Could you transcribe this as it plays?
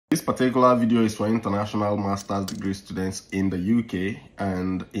This particular video is for international master's degree students in the UK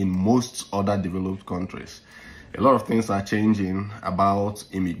and in most other developed countries. A lot of things are changing about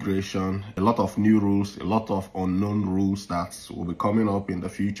immigration, a lot of new rules, a lot of unknown rules that will be coming up in the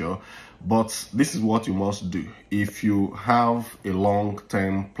future. But this is what you must do. If you have a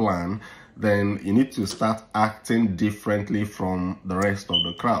long-term plan, then you need to start acting differently from the rest of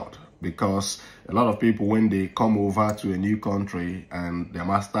the crowd. Because a lot of people, when they come over to a new country and their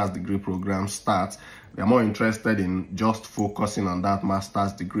master's degree program starts, they're more interested in just focusing on that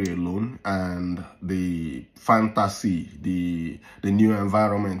master's degree alone, and the fantasy, the new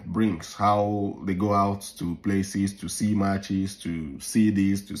environment brings, how they go out to places to see matches, to see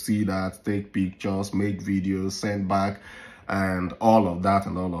this, to see that, take pictures, make videos, send back, and all of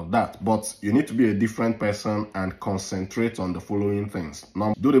that. But you need to be a different person and concentrate on the following things.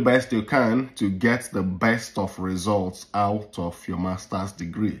 Now, do the best you can to get the best of results out of your master's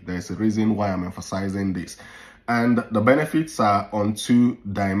degree. There's a reason why I'm emphasizing this. And the benefits are on two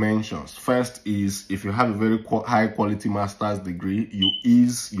dimensions. First is, if you have a very high quality master's degree, you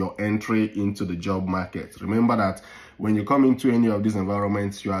ease your entry into the job market. Remember that when you come into any of these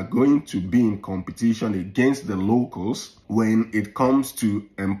environments, you are going to be in competition against the locals when it comes to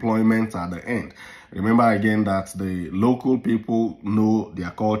employment at the end. Remember again that the local people know their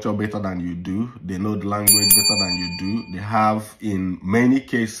culture better than you do. They know the language better than you do. They have, in many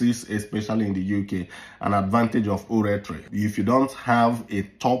cases, especially in the UK, an advantage of oratory. If you don't have a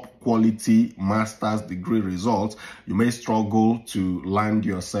top quality master's degree result, you may struggle to land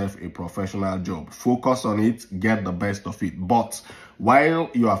yourself a professional job. Focus on it, get the best of it. But while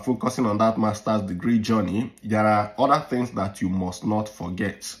you are focusing on that master's degree journey, there are other things that you must not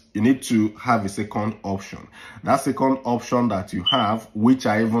forget. You need to have a second option. That second option that you have, which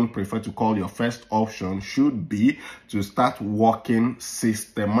I even prefer to call your first option, should be to start working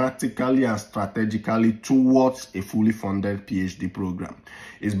systematically and strategically towards a fully funded PhD program.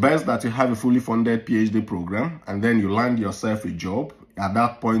 It's best that you have a fully funded PhD program and then you land yourself a job. At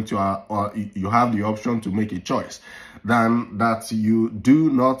that point, you have the option to make a choice, than that you do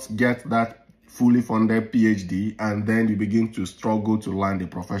not get that fully funded PhD and then you begin to struggle to land a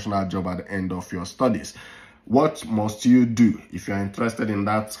professional job at the end of your studies. What must you do if you're interested in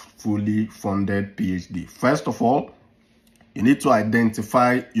that fully funded PhD? First of all, you need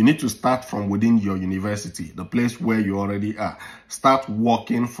to start from within your university, the place where you already are. Start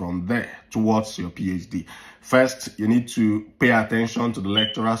working from there towards your PhD. First, you need to pay attention to the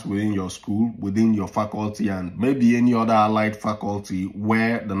lecturers within your school, within your faculty, and maybe any other allied faculty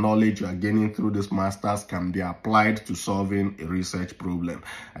where the knowledge you are gaining through this master's can be applied to solving a research problem.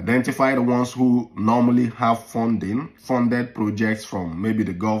 Identify the ones who normally have funded projects from maybe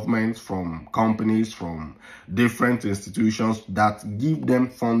the government, from companies, from different institutions that give them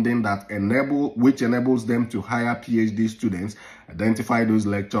funding which enables them to hire PhD students. Identify those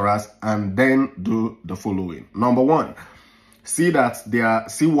lecturers and then do the following. Number one, see what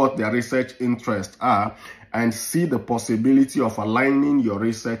their research interests are and see the possibility of aligning your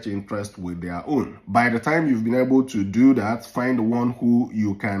research interest with their own. By the time you've been able to do that, find the one who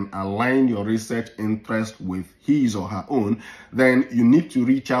you can align your research interest with his or her own. Then you need to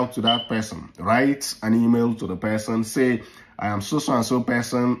reach out to that person. Write an email to the person, say, I am so-and-so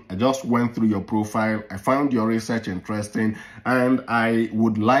person. I just went through your profile. I found your research interesting and I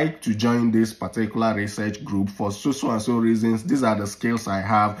would like to join this particular research group for so-and-so reasons. These are the skills I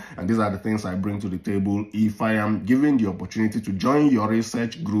have and these are the things I bring to the table. If I am given the opportunity to join your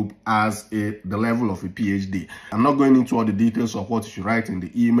research group as the level of a PhD. I'm not going into all the details of what you should write in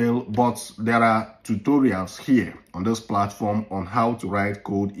the email, but there are tutorials here on this platform on how to write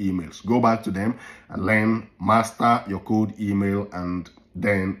cold emails. Go back to them and learn, master your cold email, and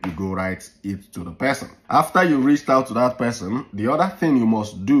then you go write it to the person. After you reached out to that person, the other thing you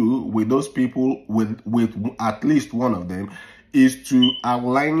must do with those people, with at least one of them, is to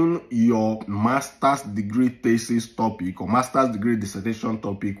align your master's degree thesis topic or master's degree dissertation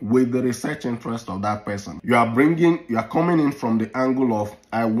topic with the research interest of that person. You are coming in from the angle of,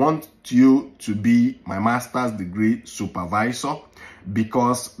 I want you to be my master's degree supervisor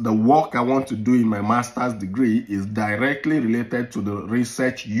because the work I want to do in my master's degree is directly related to the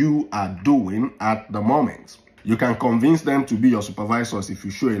research you are doing at the moment. You can convince them to be your supervisors if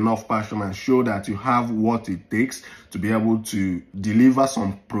you show enough passion and show that you have what it takes to be able to deliver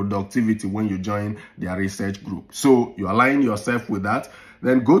some productivity when you join their research group. So you align yourself with that.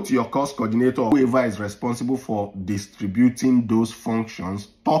 Then go to your course coordinator, whoever is responsible for distributing those functions.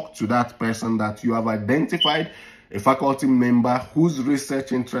 Talk to that person that you have identified, a faculty member whose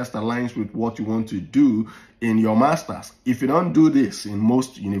research interest aligns with what you want to do in your master's. If you don't do this in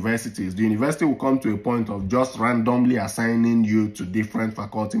most universities, the university will come to a point of just randomly assigning you to different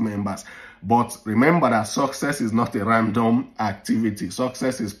faculty members. But remember that success is not a random activity.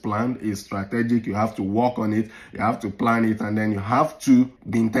 Success is planned, is strategic. You have to work on it, you have to plan it, and then you have to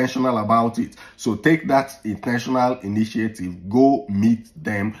be intentional about it. So take that intentional initiative, go meet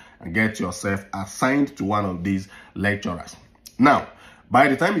them, and get yourself assigned to one of these lecturers. Now, by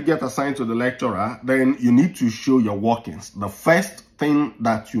the time you get assigned to the lecturer, then you need to show your workings. The first thing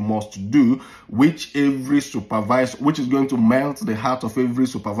that you must do, which is going to melt the heart of every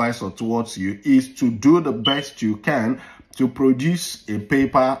supervisor towards you, is to do the best you can to produce a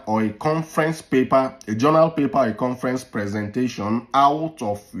paper or a conference paper, a journal paper, a conference presentation out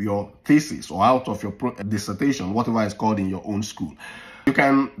of your thesis or out of your dissertation, whatever it's called in your own school. You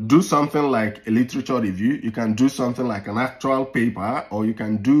can do something like a literature review, you can do something like an actual paper, or you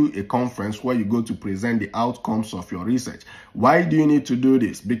can do a conference where you go to present the outcomes of your research. Why do you need to do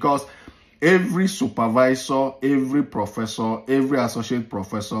this? Because every supervisor, every professor, every associate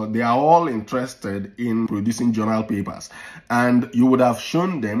professor, they are all interested in producing journal papers. And you would have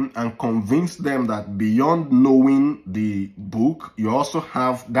shown them and convinced them that beyond knowing the book, you also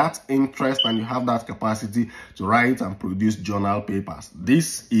have that interest and you have that capacity to write and produce journal papers.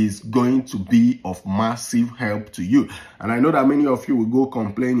 This is going to be of massive help to you. And I know that many of you will go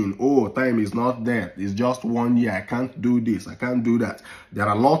complaining, oh, time is not there. It's just 1 year. I can't do this. I can't do that. There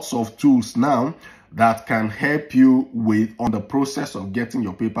are lots of tools now that can help you on the process of getting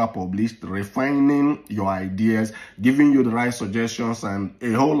your paper published, refining your ideas, giving you the right suggestions, and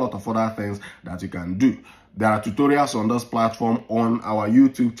a whole lot of other things that you can do. There are tutorials on this platform on our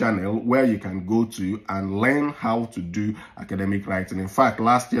YouTube channel where you can go to and learn how to do academic writing. In fact,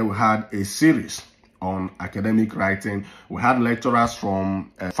 last year we had a series on academic writing. We had lecturers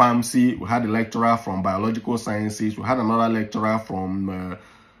from pharmacy, we had a lecturer from biological sciences, we had another lecturer from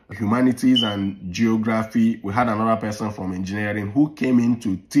humanities and geography, we had another person from engineering who came in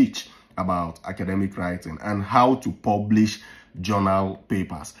to teach about academic writing and how to publish journal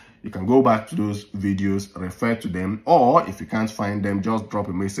papers. You can go back to those videos, refer to them, or if you can't find them, just drop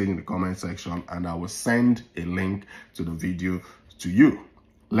a message in the comment section and I will send a link to the video to you.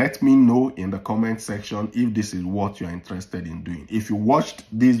 Let me know in the comment section if this is what you're interested in doing. If you watched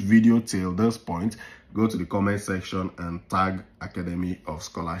this video till this point, go to the comment section and tag Academy of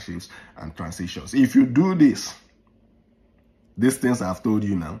Scholarships and Transitions. If you do this, these things I've told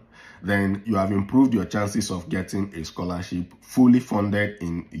you now, then you have improved your chances of getting a scholarship fully funded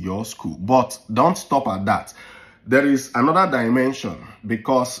in your school. But don't stop at that. There is another dimension,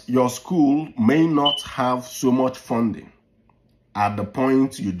 because your school may not have so much funding at the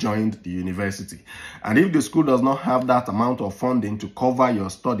point you joined the university. And if the school does not have that amount of funding to cover your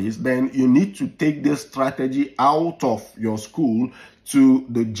studies, then you need to take this strategy out of your school to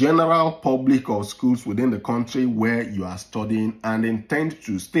the general public of schools within the country where you are studying and intend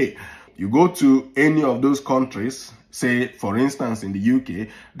to stay. You go to any of those countries, say for instance in the UK,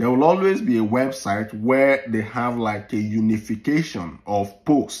 there will always be a website where they have like a unification of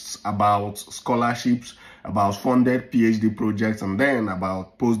posts about scholarships, about funded PhD projects, and then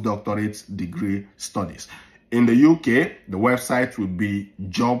about postdoctorate degree studies. In the UK, the website would be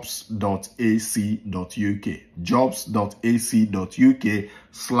jobs.ac.uk,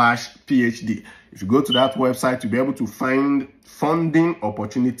 jobs.ac.uk/PhD. If you go to that website, you'll be able to find funding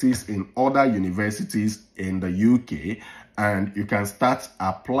opportunities in other universities in the UK, and you can start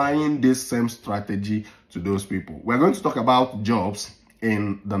applying this same strategy to those people. We're going to talk about jobs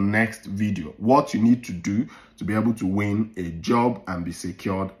in the next video, what you need to do to be able to win a job and be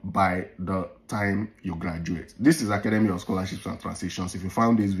secured by the time you graduate. This is Academy of Scholarships and Transitions. If you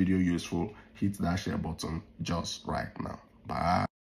found this video useful, hit that share button just right now. Bye.